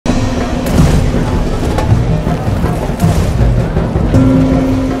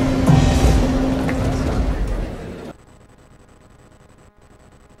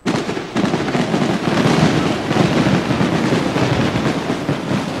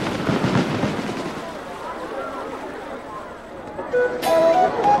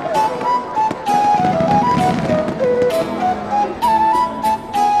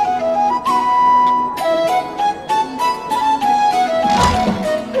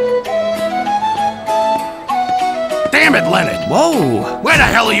Damn it, Leonard! Whoa! Where the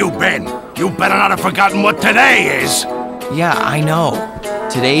hell have you been? You better not have forgotten what today is! Yeah, I know.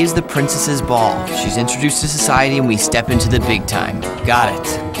 Today is the princess's ball. She's introduced to society and we step into the big time. Got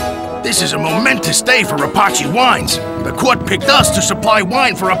it. This is a momentous day for Whtie wines. The court picked us to supply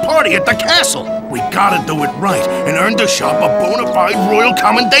wine for a party at the castle. We gotta do it right and earn the shop a bona fide royal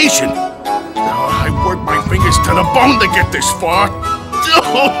commendation. I worked my fingers to the bone to get this far.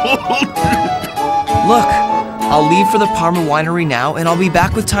 Look, I'll leave for the Parma winery now and I'll be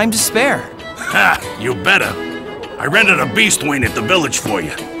back with time to spare. Ha, you better. I rented a beast wain at the village for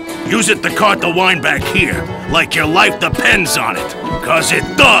you. Use it to cart the wine back here, like your life depends on it. 'Cause it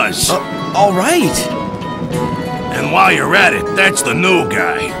does! All right. And while you're at it, that's the new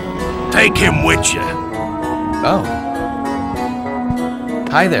guy. Take him with you. Oh.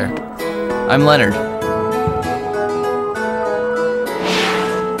 Hi there. I'm Leonard.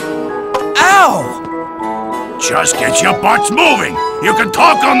 Ow! Just get your butts moving. You can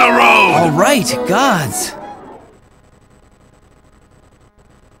talk on the road. All right, gods.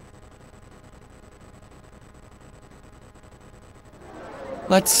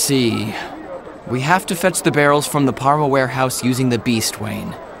 Let's see. We have to fetch the barrels from the Parma warehouse using the beast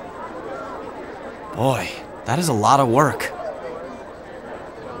wain. Boy, that is a lot of work.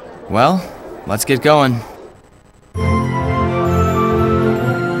 Well, let's get going.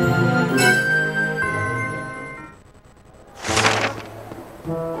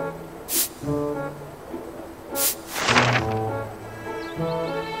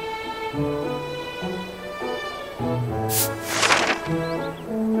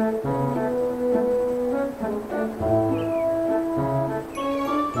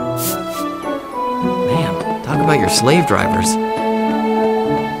 Man, talk about your slave drivers.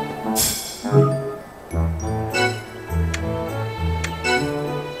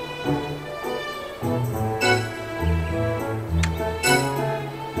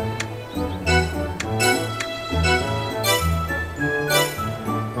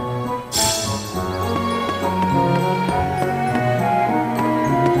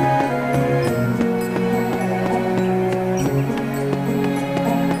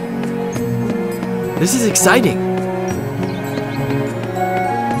 This is exciting.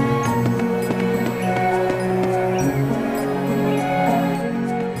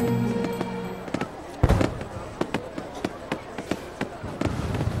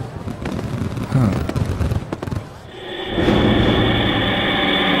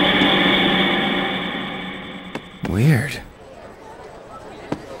 Weird.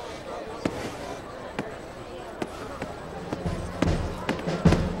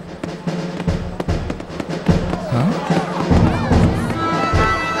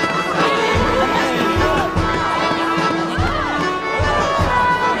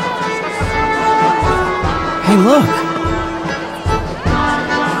 Hey, look!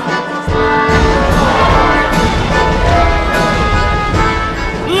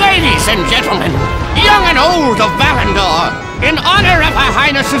 Ladies and gentlemen, young and old of Valandor, in honor of Her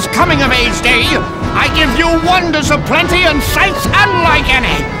Highness's coming-of-age day, I give you wonders of plenty and sights unlike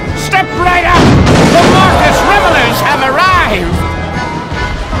any. Step right up! The Marcus Revelers have arrived!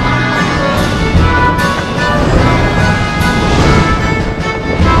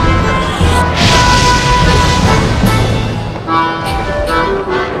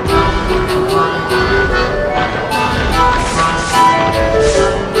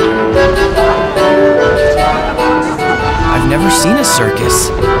 I've never seen a circus.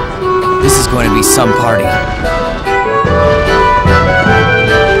 This is going to be some party.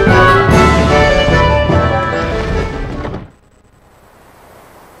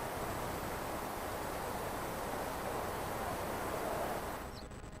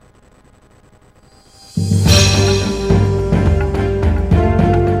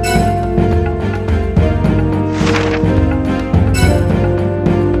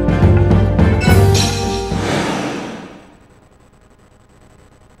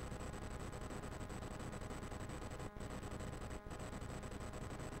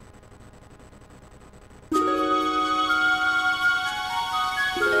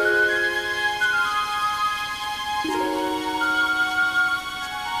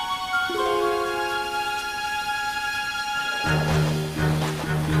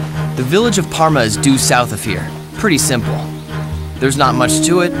 The village of Parma is due south of here. Pretty simple. There's not much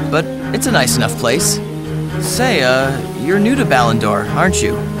to it, but it's a nice enough place. Say, you're new to Valandor, aren't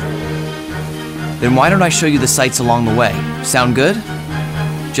you? Then why don't I show you the sights along the way? Sound good?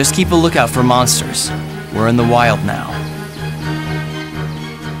 Just keep a lookout for monsters. We're in the wild now.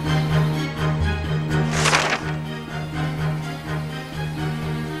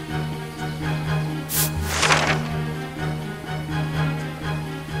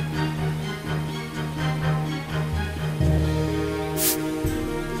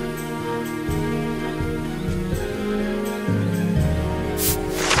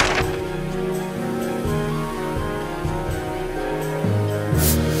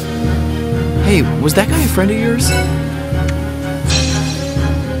 Was that guy a friend of yours?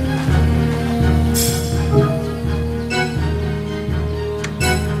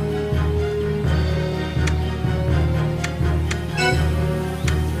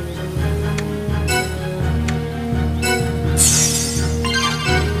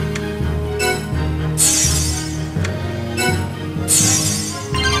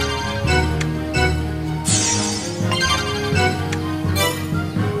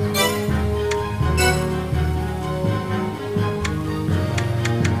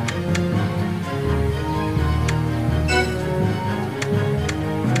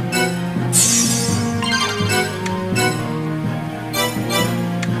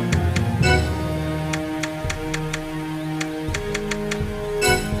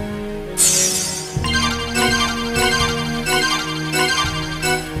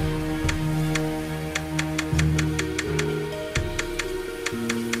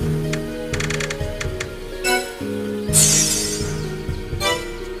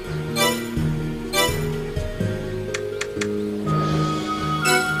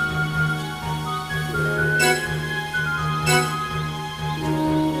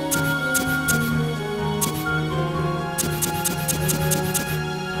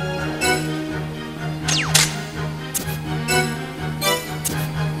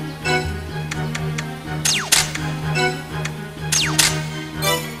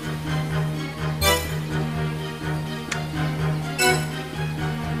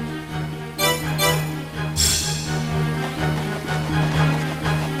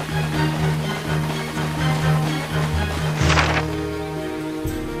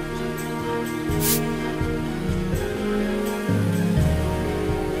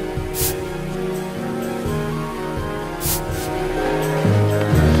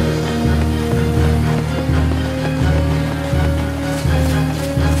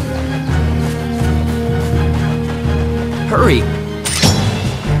 Hurry!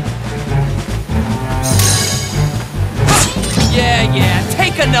 Yeah,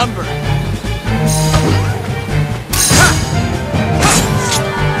 take a number!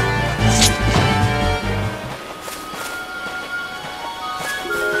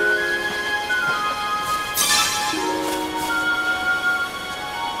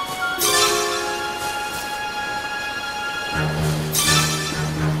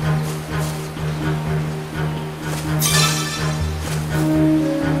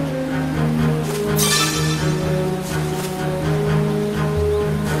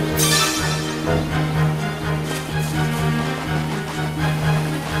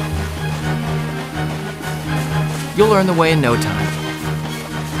 You'll learn the way in no time.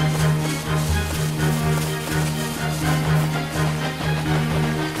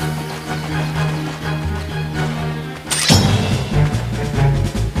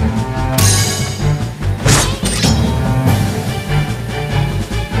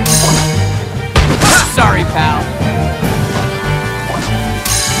 Sorry, pal.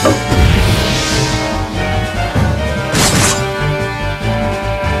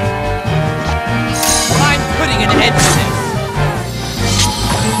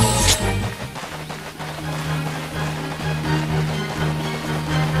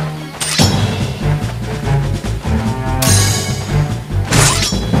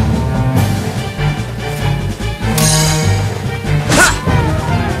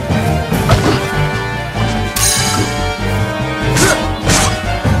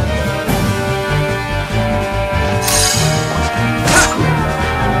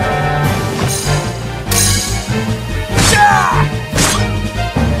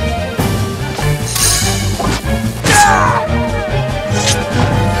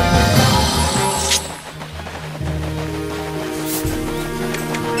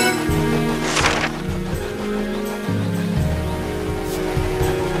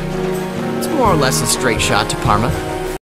 More or less a straight shot to Parma.